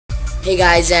Hey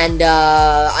guys, and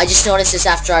I just noticed this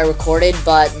after I recorded,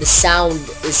 but the sound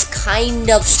is kind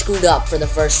of screwed up for the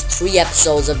first 3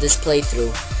 episodes of this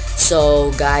playthrough.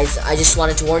 So guys, I just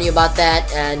wanted to warn you about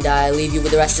that, and I leave you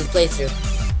with the rest of the playthrough.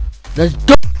 Let's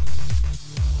go.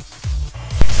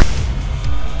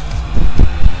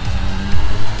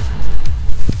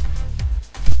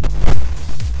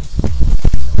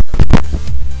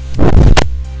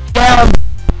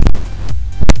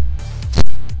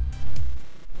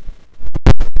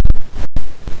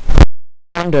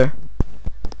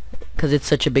 Because it's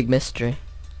such a big mystery.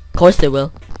 Of course they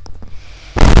will.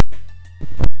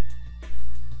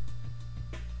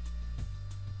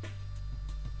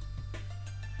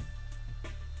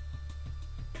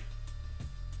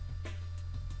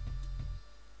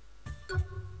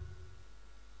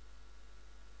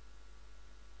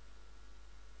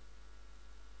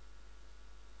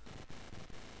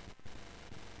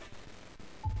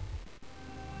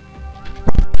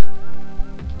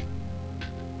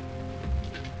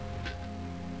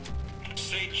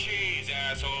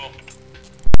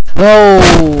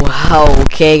 Oh,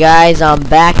 okay guys, I'm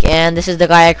back, and this is the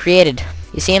guy I created.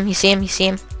 You see him? You see him? You see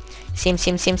him?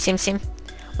 See him?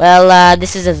 Well,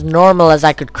 this is as normal as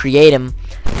I could create him.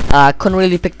 Couldn't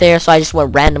really pick there, so I just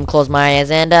went random, closed my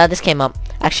eyes, and this came up.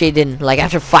 Actually, it didn't. Like,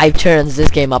 after 5 turns, this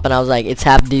came up, and I was like, it's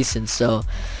half decent, so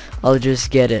I'll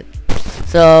just get it.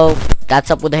 So,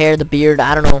 that's up with the hair, the beard,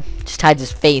 I don't know. Just hides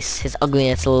his face, his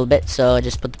ugliness a little bit, so I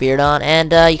just put the beard on,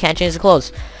 and you can't change the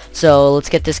clothes. So let's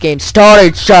get this game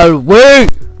started, shall we?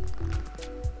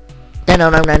 No.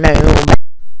 Now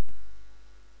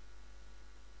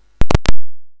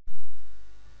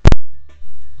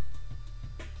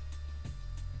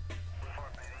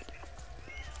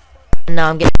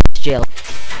I'm getting to jail.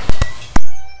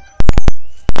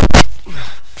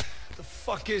 The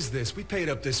fuck is this? We paid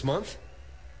up this month.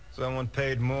 Someone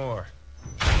paid more.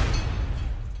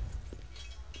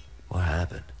 What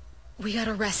happened? We got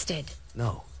arrested.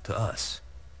 No, to us.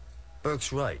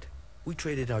 Burke's right. We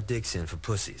traded our dicks in for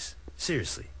pussies.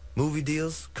 Seriously. Movie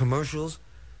deals, commercials.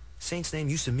 Saint's name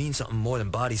used to mean something more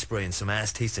than body spray and some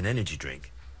ass-tasting energy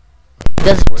drink.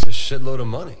 It's worth a shitload of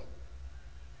money.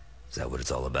 Is that what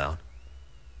it's all about?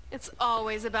 It's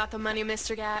always about the money,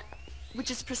 Mr. Gat.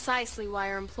 Which is precisely why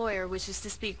our employer wishes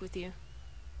to speak with you.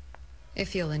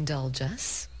 If you'll indulge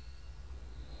us.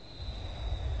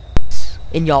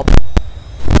 In y'all.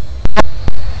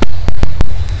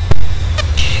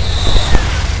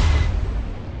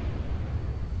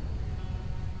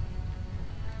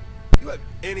 You have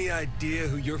any idea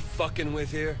who you're fucking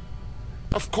with here?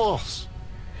 Of course.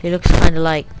 He looks kind of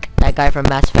like that guy from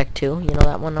Mass Effect 2. You know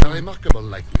that one? A remarkable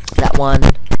likeness. That one.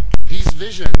 These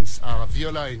visions are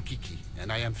Viola and Kiki,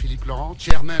 and I am Philippe Laurent,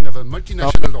 chairman of a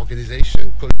multinational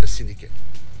organization called the Syndicate.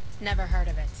 Never heard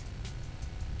of it.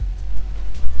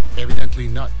 Evidently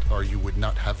not, or you would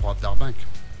not have robbed our bank.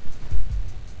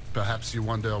 Perhaps you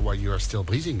wonder why you are still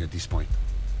breathing at this point.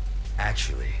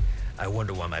 Actually, I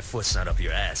wonder why my foot's not up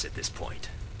your ass at this point.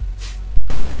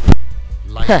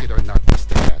 Like it or not,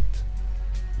 Mr. Cat,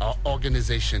 our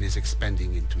organization is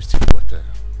expanding into Stillwater.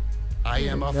 I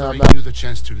am offering you the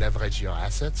chance to leverage your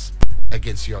assets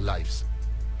against your lives.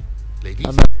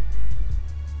 Ladies?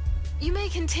 You may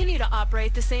continue to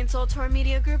operate the Saint Soltor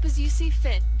Media Group as you see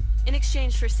fit, in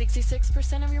exchange for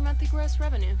 66% of your monthly gross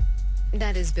revenue.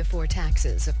 That is before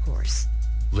taxes, of course.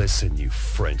 Listen, you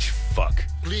French fuck.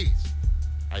 Please.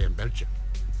 I am Belgian.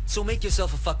 So make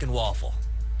yourself a fucking waffle.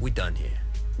 We done here.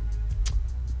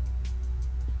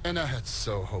 And I had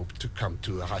so hoped to come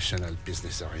to a rational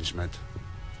business arrangement.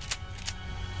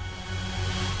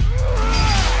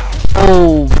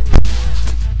 Oh.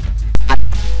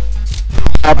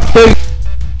 A big.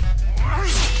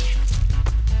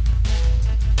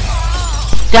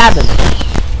 Stab him.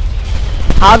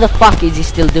 How the fuck is he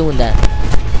still doing that?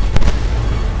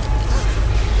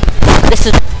 This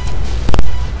is.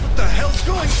 What the hell's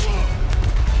going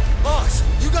on? Boss,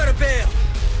 you gotta bail.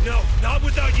 No, not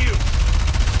without you.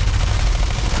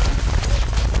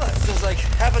 What, there's like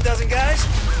half a dozen guys?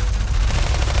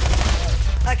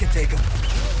 I can take them.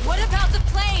 What about the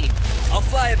plane? I'll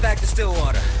fly it back to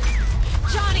Stillwater.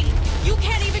 Johnny, you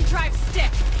can't even drive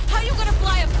stick. How are you gonna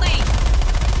fly a plane?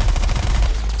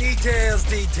 Details.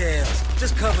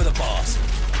 Just cover the boss.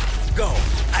 Go.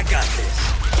 I got this.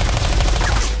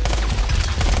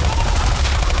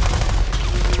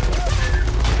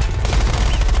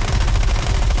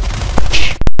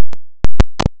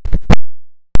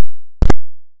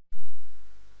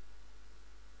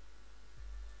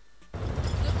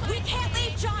 We can't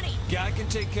leave Johnny. Guy can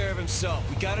take care of himself.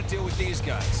 We gotta deal with these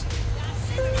guys.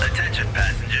 Attention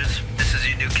passengers, this is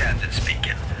your new captain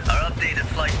speaking. Our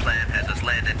flight plan has us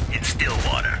landing in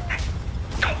Stillwater.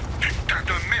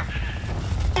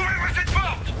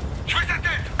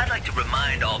 I'd like to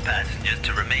remind all passengers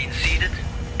to remain seated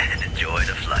and enjoy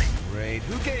the flight. Great.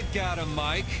 Who gave God a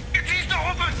mic?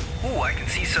 Oh, I can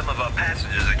see some of our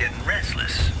passengers are getting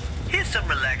restless. Here's some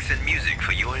relaxing music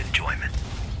for your enjoyment.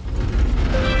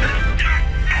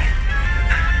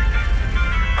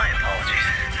 My apologies.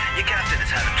 Your captain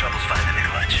is having troubles finding the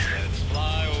clutch. Let's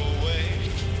fly away.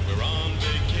 We're on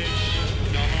vacation.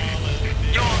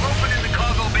 Yo, I'm opening the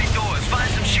cargo bay doors. Find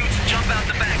some chutes and jump out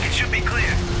the back. It should be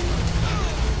clear.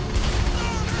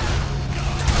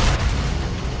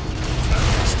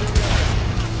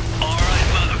 All right,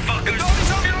 motherfuckers.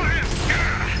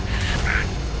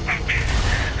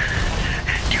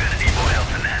 You gonna need more help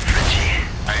than that, Frenchie.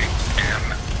 I am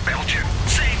Belgian.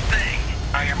 Same thing.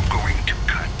 I am going to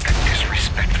cut that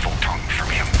disrespectful tongue from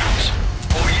him, Pulse.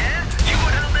 Oh yeah? You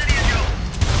and how many of you?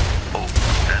 Oh,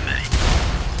 that many.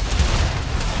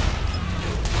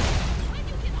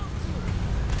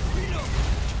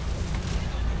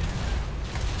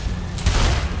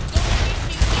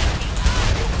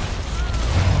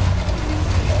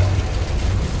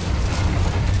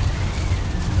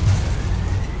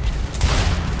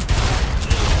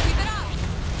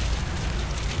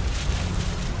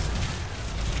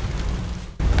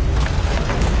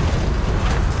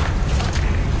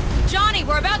 Johnny,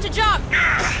 we're about to jump!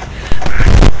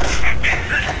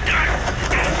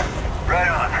 Right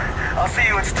on. I'll see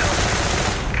you in Still.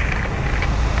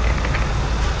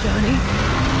 Johnny?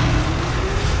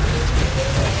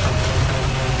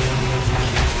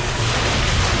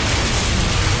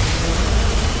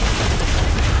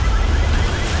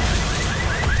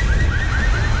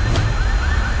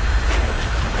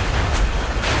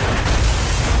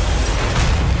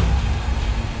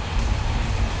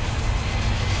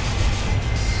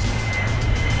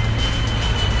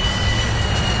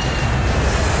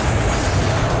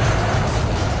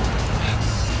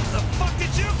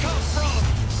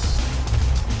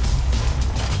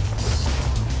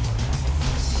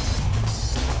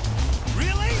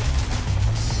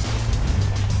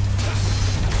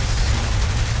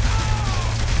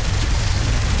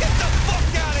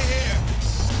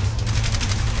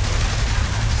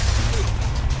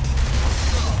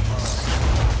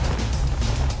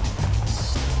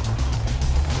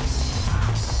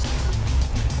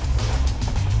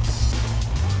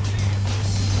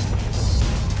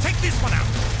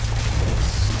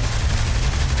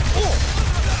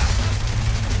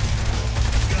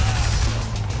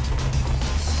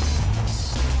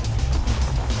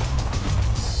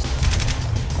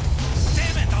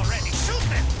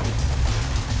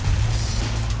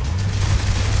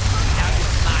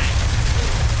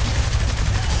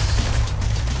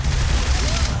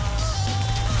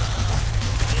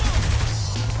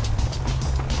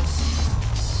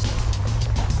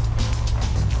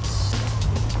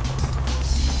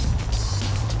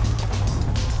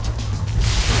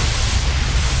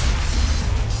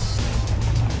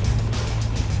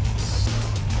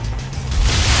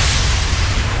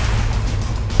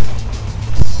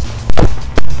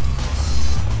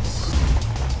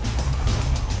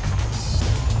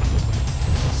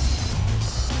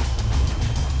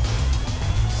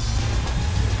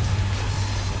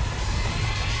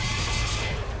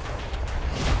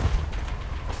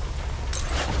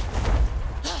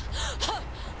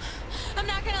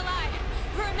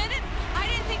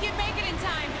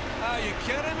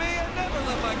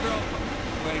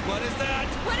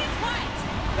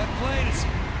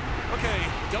 Okay,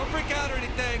 don't freak out or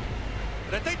anything,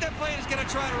 but I think that plane is gonna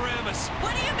try to ram us.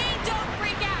 What do you mean, don't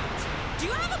freak out? Do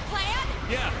you have a plan?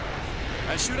 Yeah.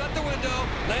 I shoot out the window,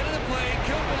 land in the plane,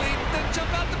 kill Philippe, then jump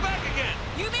out the back again.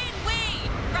 You mean we,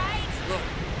 right? Look,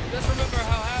 just remember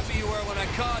how happy you were when I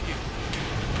caught you.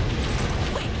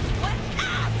 Wait, what?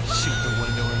 Ah! Shoot the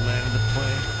window and land in the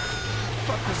plane.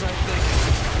 Fuck was I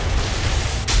thinking?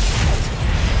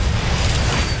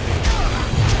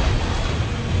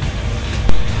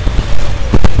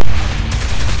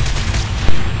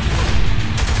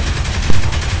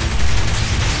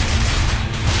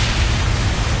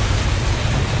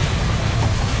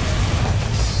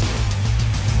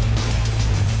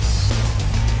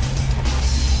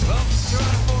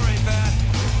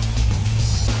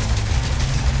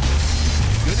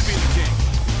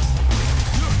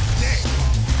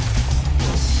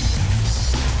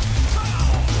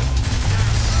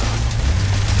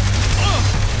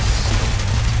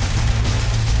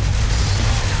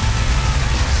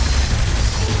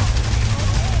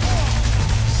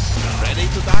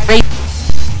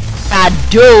 I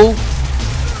do.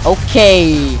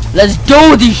 Okay, let's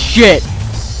do this shit.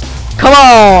 Come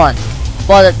on!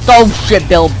 For the oh shit,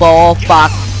 Bilbo. Fuck.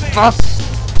 Fuck.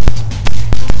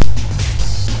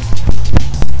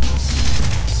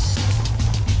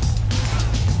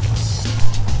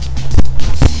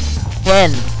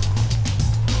 When?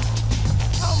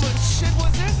 How much shit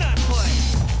was in that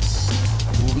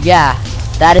plane? Yeah,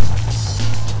 that is.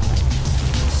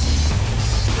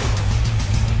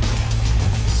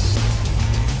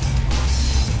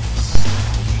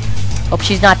 Hope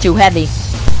she's not too heavy.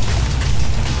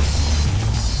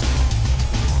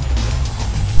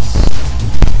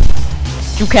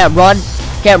 You can't run.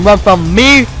 Can't run from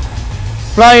me.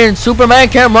 Flying Superman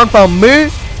can't run from me.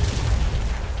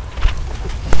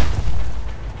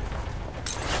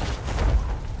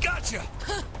 Gotcha!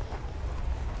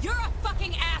 You're a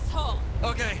fucking asshole!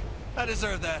 Okay, I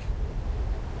deserve that.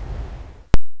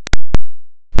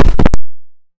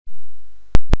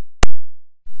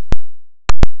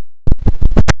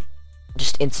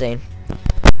 Just insane.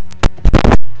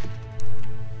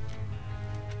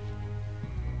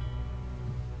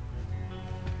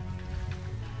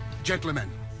 Gentlemen,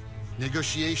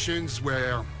 negotiations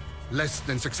were less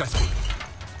than successful.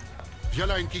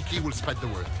 Viola and Kiki will spread the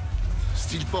word.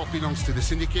 Steelport belongs to the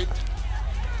Syndicate,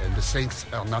 and the Saints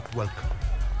are not welcome.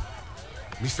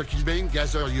 Mr. Kilbane,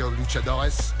 gather your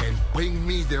luchadores and bring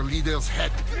me their leader's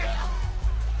head.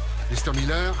 Mr.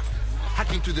 Miller,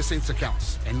 hack into the Saints'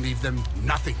 accounts and leave them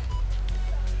nothing.